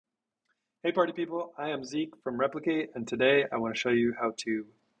Hey party people, I am Zeke from Replicate, and today I want to show you how to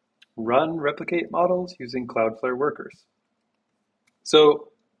run replicate models using Cloudflare Workers. So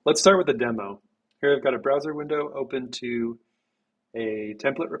let's start with a demo. Here I've got a browser window open to a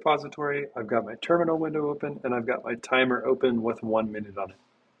template repository. I've got my terminal window open, and I've got my timer open with 1 minute on it.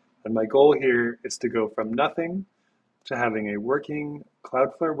 And my goal here is to go from nothing to having a working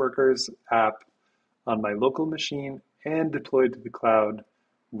Cloudflare Workers app on my local machine and deployed to the cloud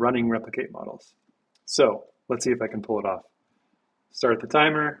running replicate models. So let's see if I can pull it off. Start the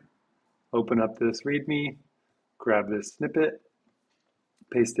timer, open up this README, grab this snippet,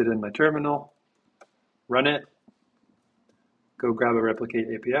 paste it in my terminal, run it, go grab a replicate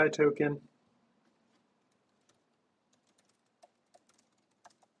API token,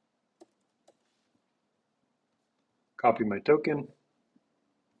 copy my token.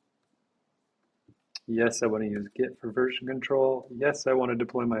 Yes, I want to use Git for version control. Yes, I want to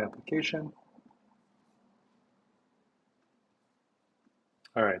deploy my application.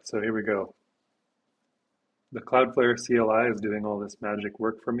 All right, so here we go. The Cloudflare CLI is doing all this magic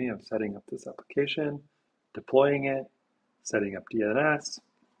work for me of setting up this application, deploying it, setting up DNS.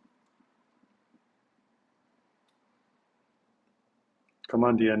 Come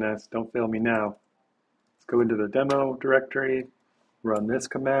on, DNS, don't fail me now. Let's go into the demo directory, run this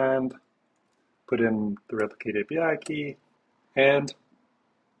command, put in the replicate API key, and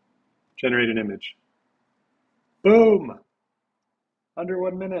generate an image. Boom! Under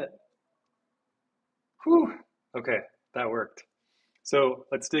 1 minute. Whew! Okay, that worked. So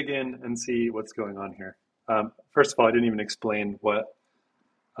let's dig in and see what's going on here. First of all, I didn't even explain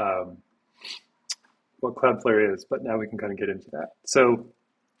um, what Cloudflare is, but now we can kind of get into that. So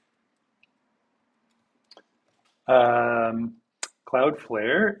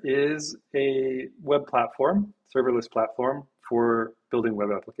Cloudflare is a web platform, serverless platform for building web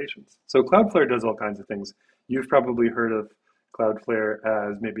applications. So Cloudflare does all kinds of things. You've probably heard of Cloudflare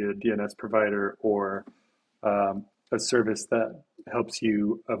as maybe a DNS provider or a service that helps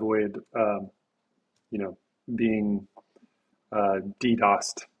you avoid, being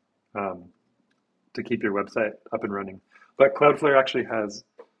DDoSed to keep your website up and running. But Cloudflare actually has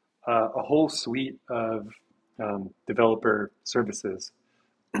a whole suite of developer services,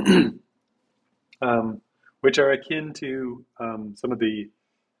 which are akin to some of the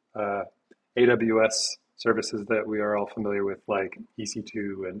AWS services that we are all familiar with, like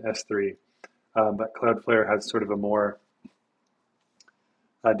EC2 and S3. But Cloudflare has sort of a more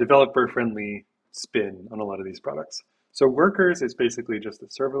developer-friendly spin on a lot of these products. So Workers is basically just a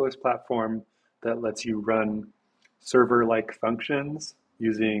serverless platform that lets you run server-like functions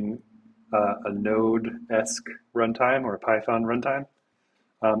using a Node-esque runtime or a Python runtime.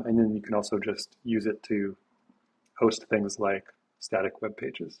 And then you can also just use it to host things like static web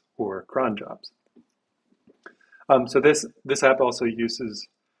pages or cron jobs. So this app also uses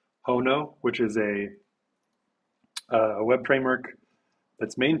Hono, which is a web framework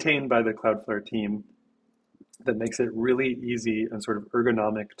that's maintained by the Cloudflare team that makes it really easy and sort of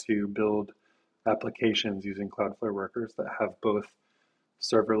ergonomic to build applications using Cloudflare Workers that have both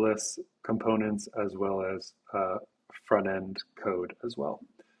serverless components as well as front-end code as well.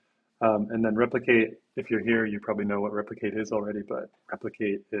 And then Replicate, if you're here, you probably know what Replicate is already, but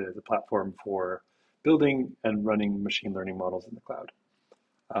Replicate is a platform for building and running machine learning models in the cloud.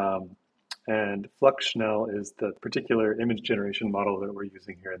 And Flux Schnell is the particular image generation model that we're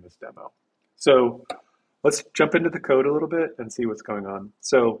using here in this demo. So let's jump into the code a little bit and see what's going on.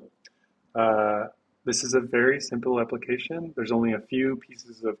 So this is a very simple application. There's only a few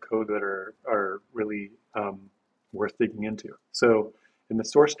pieces of code that are really worth digging into. So in the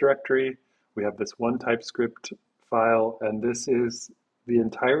source directory, we have this one TypeScript file, and this is the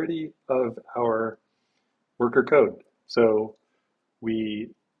entirety of our worker code. So we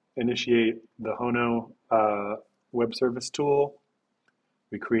initiate the Hono web service tool,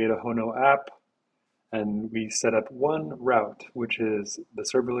 we create a Hono app, and we set up one route, which is the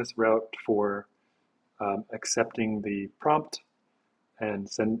serverless route for accepting the prompt and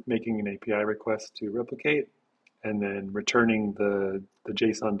making an API request to Replicate, and then returning the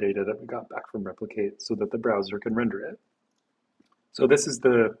JSON data that we got back from Replicate so that the browser can render it. So this is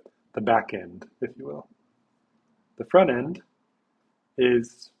the back end, if you will. The front end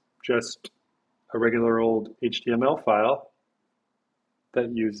is just a regular old HTML file that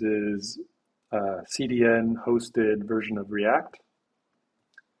uses a CDN hosted version of React.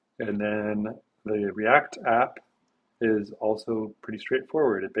 And then the React app is also pretty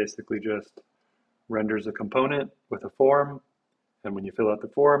straightforward. It basically just renders a component with a form, and when you fill out the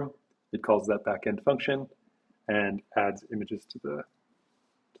form, it calls that backend function and adds images to the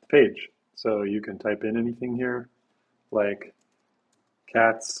page. So you can type in anything here, like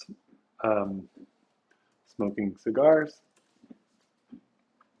cats smoking cigars,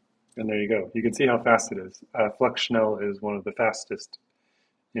 and there you go. You can see how fast it is. Flux Schnell is one of the fastest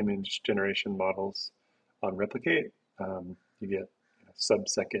image generation models on Replicate. You get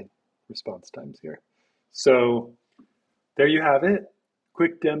sub-second response times here. So there you have it.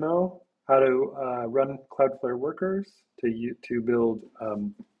 Quick demo how to run Cloudflare Workers to build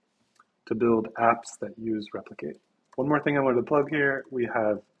apps that use Replicate. One more thing I wanted to plug here: we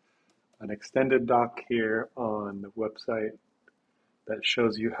have an extended doc here on the website that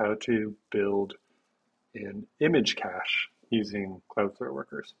shows you how to build an image cache using Cloudflare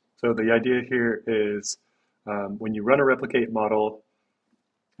Workers. So the idea here is when you run a Replicate model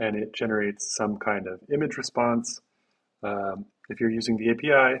and it generates some kind of image response, if you're using the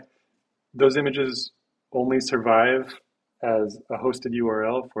API, those images only survive as a hosted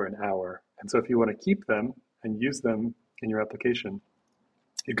URL for an hour. And so if you want to keep them and use them in your application,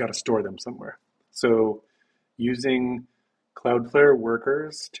 you've got to store them somewhere. So using Cloudflare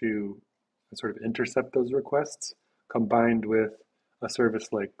Workers to sort of intercept those requests, combined with a service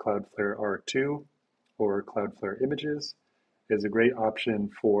like Cloudflare R2 or Cloudflare Images, is a great option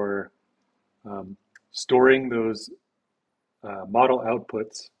for storing those model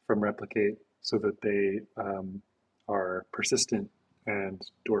outputs from Replicate so that they are persistent and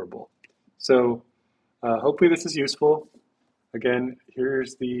durable. So hopefully this is useful. Again,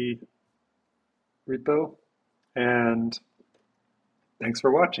 here's the repo, and thanks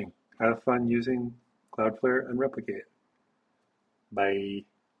for watching. Have fun using Cloudflare and Replicate. Bye.